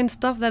find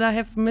stuff that I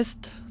have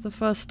missed the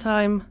first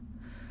time.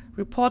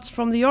 Reports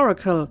from the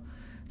Oracle.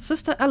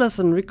 Sister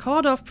Allison,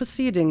 recorder of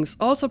proceedings.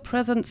 Also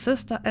present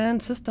Sister Anne,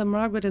 Sister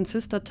Margaret and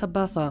Sister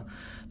Tabitha.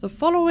 The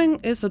following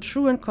is a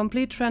true and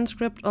complete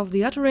transcript of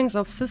the utterings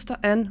of Sister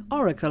Anne,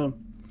 Oracle.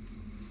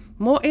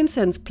 More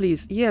incense,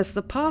 please. Yes,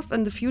 the past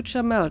and the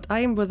future melt.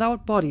 I am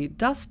without body,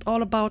 dust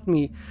all about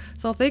me,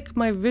 so thick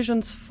my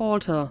visions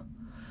falter.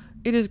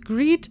 It is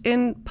greed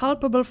in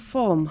palpable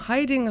form,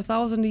 hiding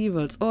 1,000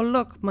 evils. Oh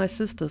look, my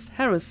sisters,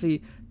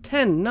 heresy,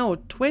 10, no,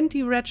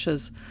 20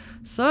 wretches,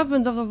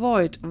 servants of the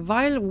void,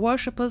 vile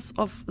worshippers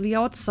of the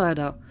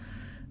outsider.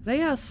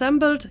 They are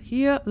assembled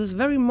here this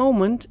very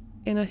moment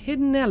in a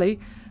hidden alley,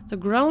 the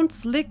ground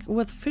slick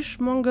with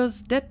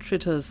fishmongers'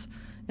 detritus,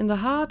 in the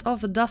heart of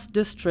the dust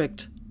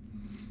district.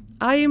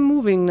 I am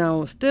moving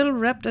now, still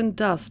wrapped in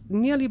dust,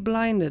 nearly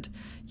blinded,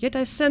 yet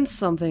I sense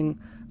something.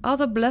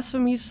 Other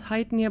blasphemies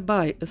hide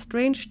nearby, a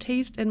strange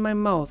taste in my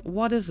mouth.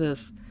 What is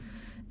this?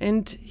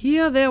 And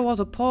here there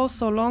was a pause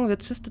so long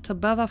that Sister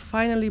Tabitha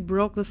finally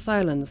broke the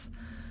silence.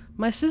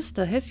 My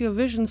sister, has your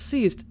vision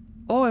ceased?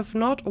 Or if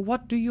not,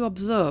 what do you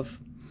observe?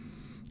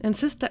 And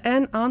Sister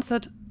Anne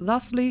answered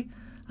thusly,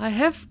 I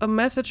have a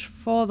message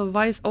for the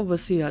Vice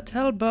Overseer.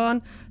 Tell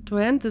Byrne to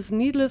end this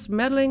needless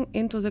meddling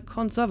into the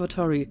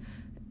conservatory.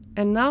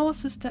 And now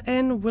Sister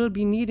Anne will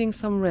be needing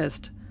some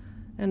rest.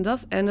 And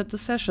thus ended the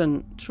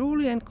session.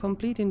 Truly and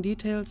complete in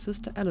detail,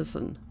 Sister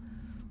Allison.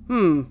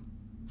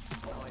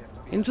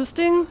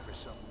 Interesting.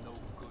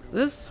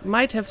 This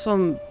might have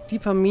some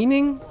deeper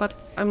meaning, but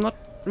I'm not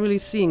really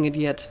seeing it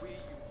yet.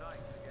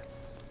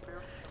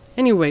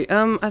 Anyway,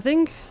 I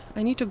think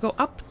I need to go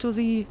up to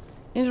the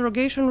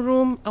interrogation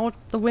room, out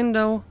the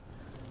window,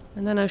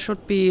 and then I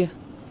should be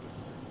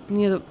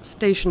near the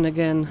station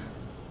again.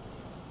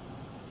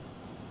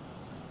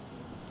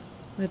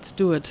 Let's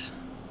do it.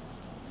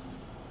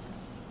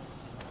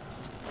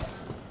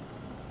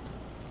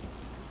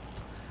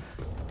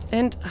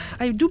 And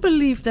I do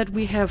believe that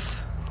we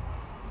have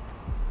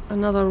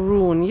another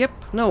rune.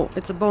 Yep, no,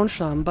 it's a bone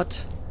charm,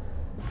 but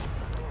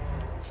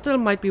still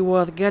might be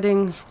worth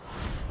getting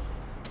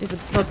if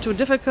it's not too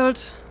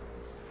difficult.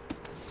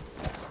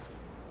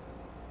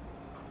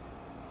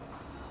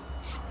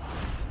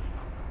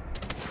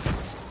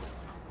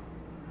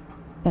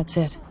 That's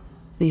it.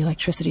 The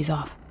electricity's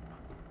off.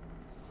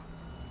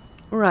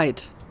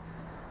 Right.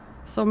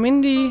 So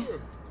Mindy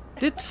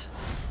did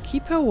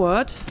keep her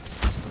word.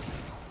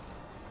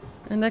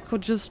 And I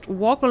could just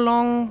walk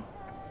along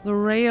the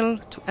rail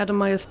to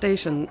Adamaya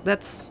Station.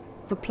 That's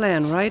the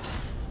plan, right?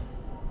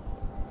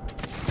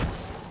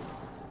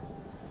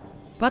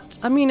 But,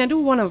 I mean, I do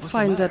want to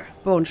find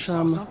that bone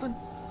charm.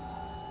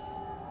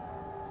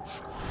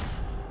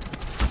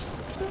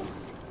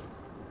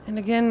 And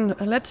again,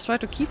 let's try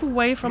to keep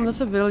away from the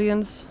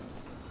civilians.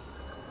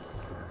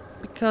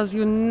 Because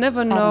you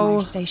never know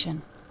Adamaya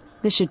Station.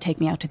 This should take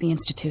me out to the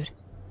Institute.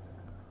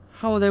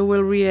 How they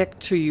will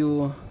react to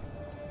you.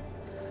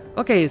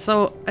 Okay,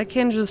 so I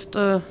can just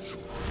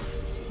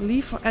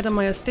leave for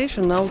Adamaya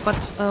Station now,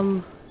 but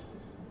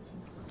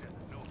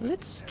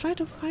let's try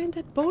to find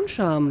that bone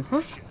charm,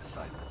 huh?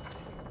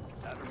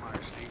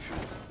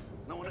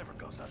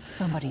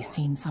 Somebody's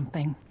seen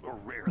something.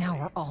 Now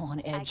we're all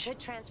on edge.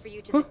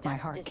 My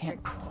heart can't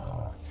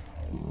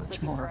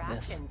much more of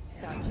this.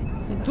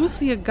 I do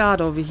see a guard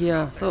over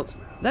here, so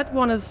that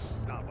one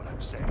is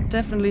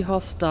definitely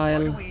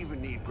hostile.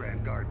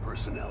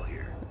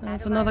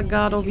 There's another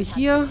guard over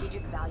here.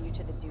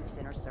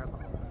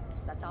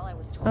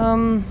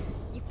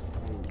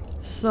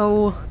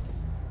 So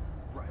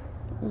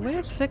where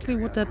exactly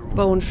would that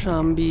bone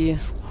charm be?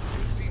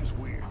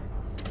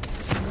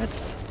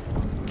 Let's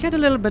get a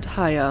little bit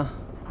higher.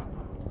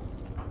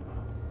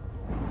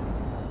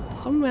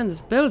 Somewhere in this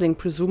building,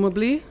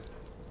 presumably.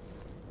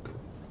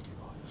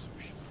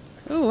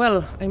 Oh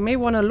well, I may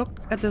want to look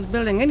at this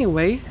building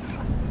anyway.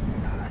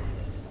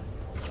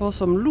 For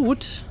some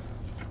loot.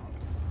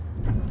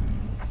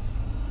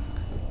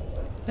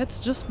 Let's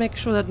just make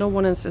sure that no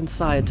one is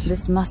inside.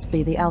 This must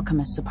be the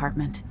alchemist's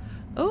apartment.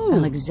 Oh.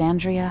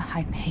 Alexandria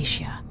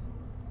Hypatia.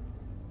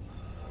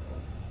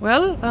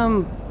 Well,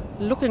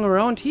 looking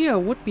around here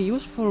would be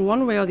useful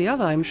one way or the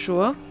other, I'm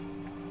sure.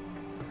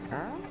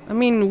 I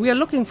mean, we are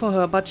looking for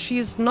her, but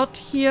she's not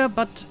here,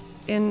 but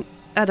in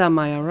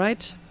Adamaya,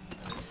 right?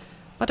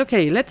 But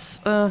okay, let's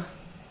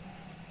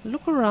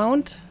look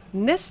around.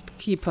 Nest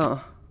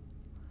Keeper.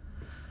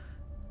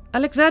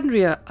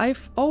 Alexandria,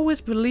 I've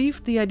always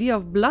believed the idea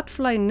of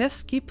bloodfly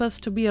nest keepers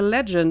to be a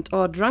legend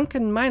or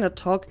drunken minor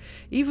talk,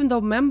 even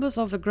though members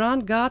of the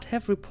Grand Guard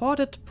have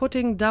reported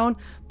putting down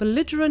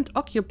belligerent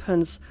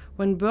occupants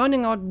when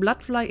burning out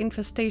bloodfly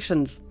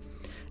infestations.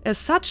 As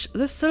such,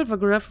 this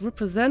silvergraph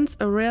represents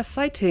a rare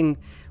sighting.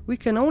 We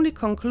can only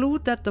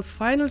conclude that the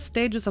final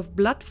stages of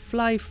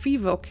bloodfly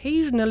fever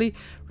occasionally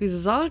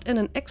result in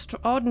an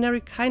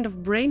extraordinary kind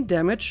of brain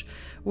damage,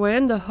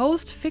 wherein the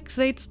host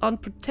fixates on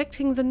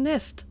protecting the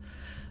nest.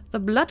 The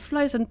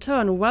bloodflies in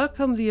turn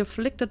welcome the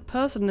afflicted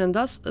person, and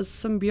thus a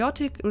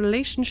symbiotic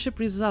relationship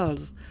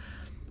results.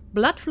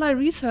 Bloodfly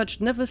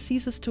research never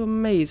ceases to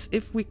amaze.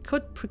 If we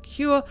could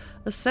procure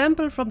a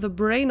sample from the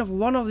brain of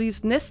one of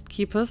these nest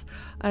keepers,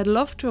 I'd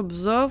love to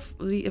observe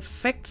the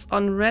effects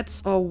on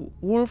rats or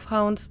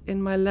wolfhounds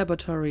in my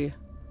laboratory.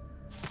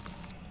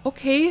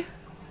 Okay.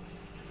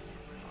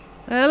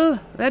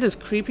 Well, that is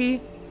creepy.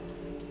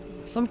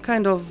 Some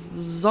kind of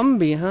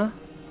zombie, huh?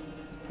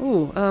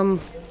 Ooh,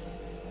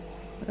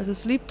 there's a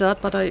sleep dart,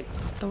 but I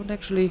don't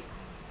actually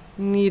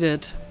need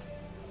it.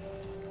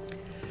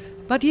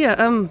 But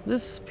yeah,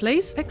 this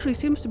place actually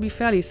seems to be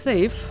fairly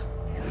safe.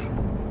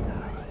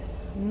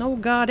 No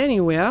guard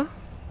anywhere.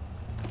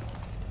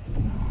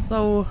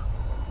 So,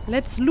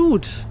 let's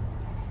loot.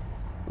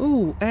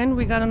 Ooh, and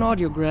we got an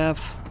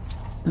audiograph.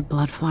 The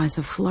bloodflies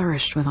have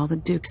flourished with all the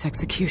Duke's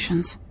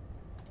executions.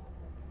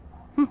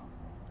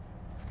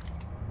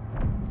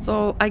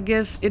 So, I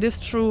guess it is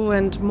true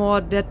and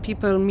more dead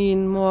people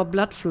mean more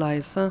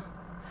bloodflies, huh?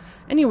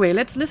 Anyway,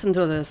 let's listen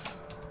to this.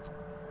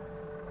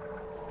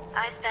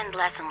 I spend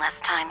less and less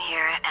time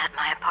here at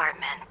my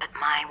apartment, but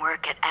my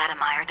work at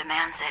Adamaya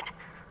demands it.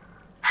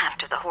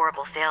 After the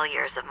horrible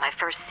failures of my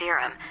first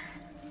serum,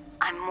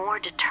 I'm more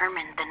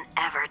determined than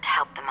ever to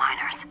help the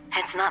miners.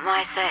 It's not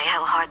my say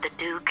how hard the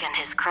Duke and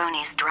his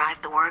cronies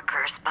drive the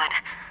workers, but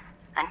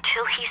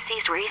until he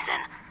sees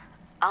reason,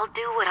 I'll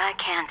do what I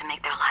can to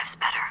make their lives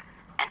better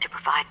and to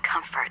provide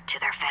comfort to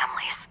their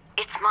families.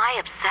 It's my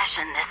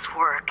obsession, this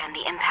work, and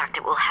the impact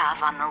it will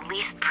have on the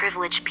least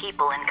privileged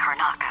people in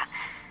Karnaca.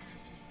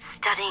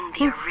 Studying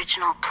the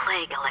original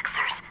plague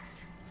elixirs.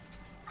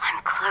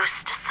 I'm close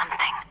to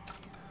something.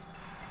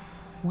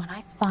 When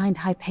I find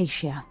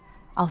Hypatia,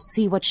 I'll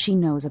see what she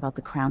knows about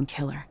the Crown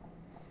Killer.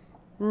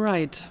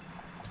 Right.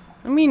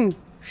 I mean,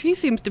 she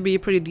seems to be a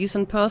pretty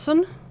decent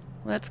person.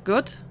 That's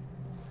good.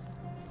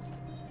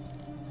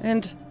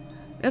 And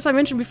as I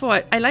mentioned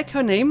before, I like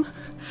her name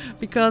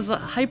because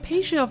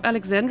Hypatia of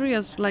Alexandria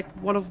is like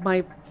one of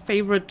my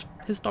favorite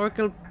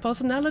historical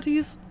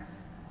personalities.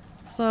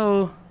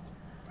 So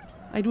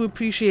I do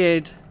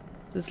appreciate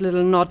this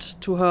little nod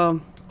to her.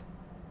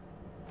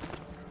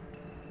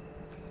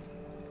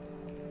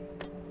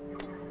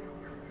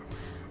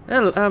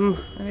 Well,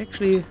 I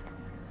actually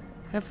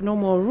have no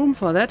more room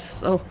for that,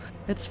 so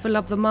let's fill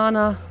up the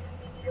mana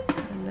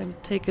and then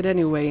take it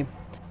anyway.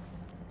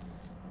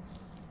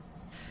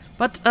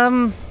 But,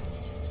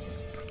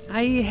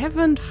 I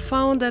haven't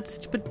found that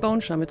stupid bone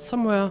charm. It's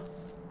somewhere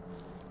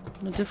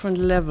on a different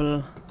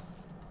level.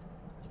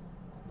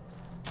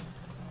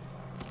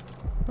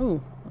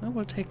 Oh, I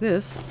will take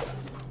this.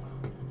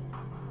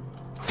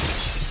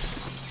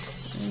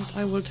 And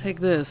I will take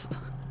this.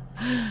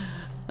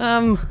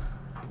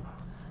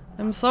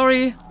 I'm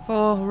sorry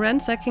for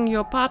ransacking your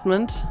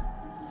apartment.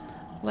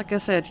 Like I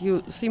said,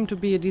 you seem to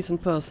be a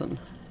decent person.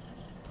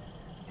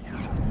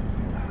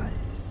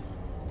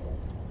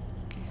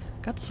 Okay,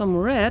 got some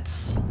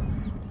rats.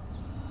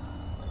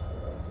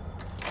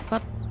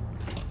 But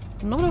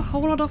not a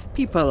whole lot of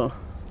people.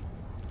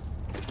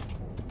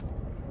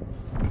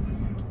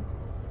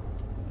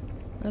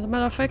 As a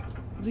matter of fact,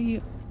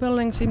 the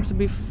building seems to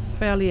be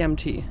fairly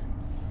empty.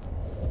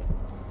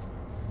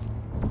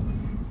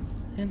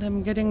 And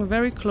I'm getting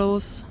very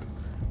close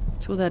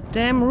to that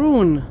damn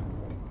rune.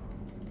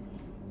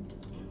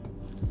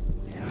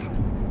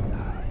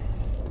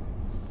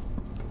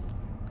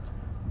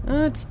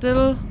 It's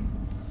still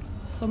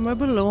somewhere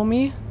below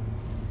me.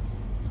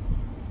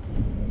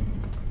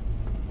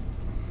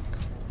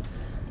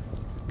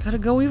 Gotta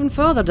go even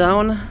further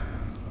down.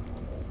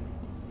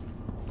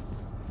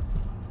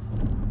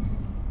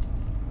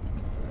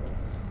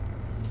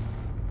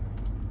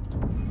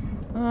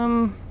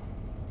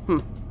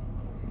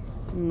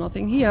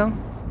 Nothing here.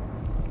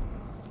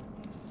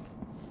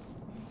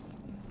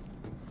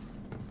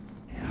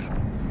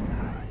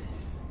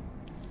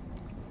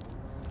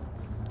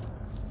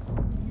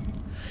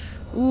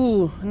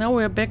 Ooh, now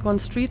we're back on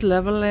street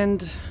level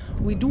and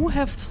we do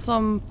have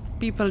some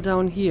people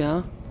down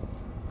here.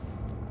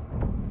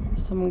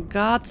 Some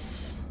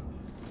guards.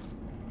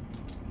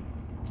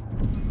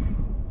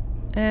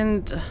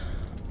 And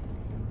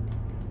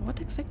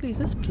what exactly is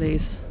this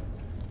place?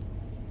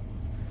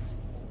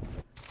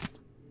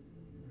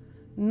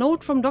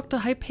 Note from Dr.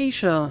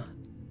 Hypatia.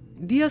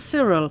 Dear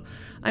Cyril,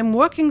 I'm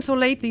working so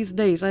late these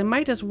days, I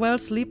might as well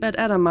sleep at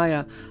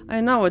Adamire. I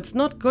know it's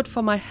not good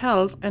for my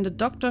health and a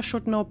doctor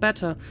should know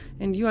better,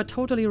 and you are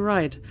totally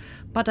right.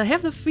 But I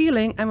have the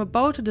feeling I'm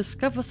about to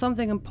discover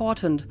something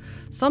important,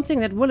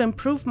 something that will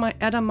improve my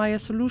Adamire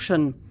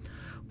solution.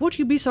 Would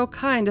you be so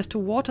kind as to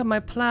water my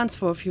plants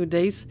for a few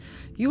days?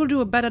 You'll do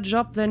a better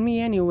job than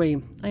me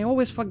anyway. I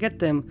always forget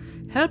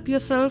them. Help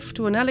yourself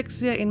to an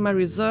elixir in my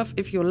reserve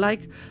if you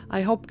like.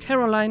 I hope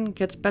Caroline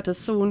gets better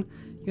soon.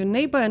 Your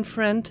neighbor and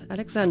friend,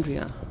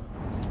 Alexandria.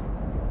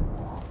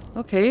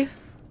 Okay.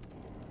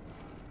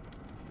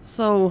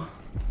 So,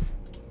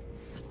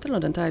 still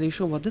not entirely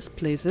sure what this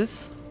place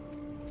is.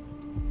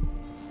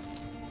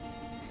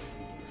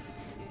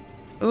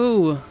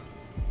 Ooh.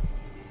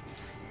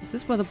 Is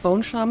this where the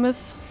bone charm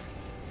is?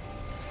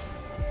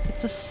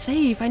 It's a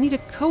safe. I need a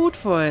code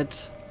for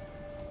it.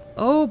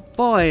 Oh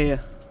boy.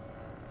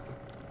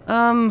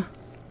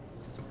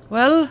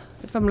 Well,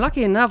 if I'm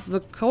lucky enough, the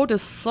code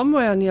is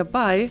somewhere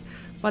nearby,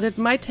 but it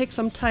might take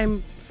some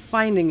time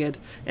finding it.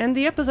 And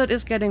the episode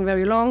is getting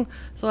very long,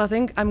 so I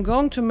think I'm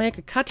going to make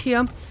a cut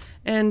here.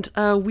 And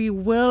we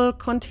will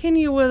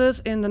continue with this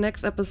in the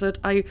next episode.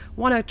 I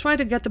want to try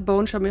to get the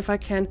bone charm if I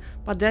can,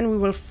 but then we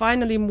will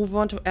finally move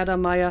on to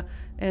Adamire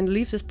and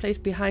leave this place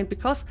behind,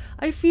 because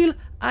I feel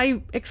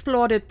I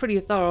explored it pretty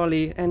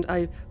thoroughly and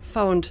I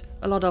found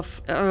a lot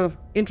of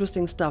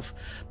interesting stuff.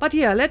 But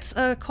yeah, let's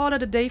call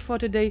it a day for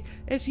today.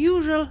 As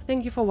usual,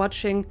 thank you for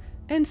watching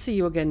and see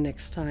you again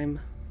next time.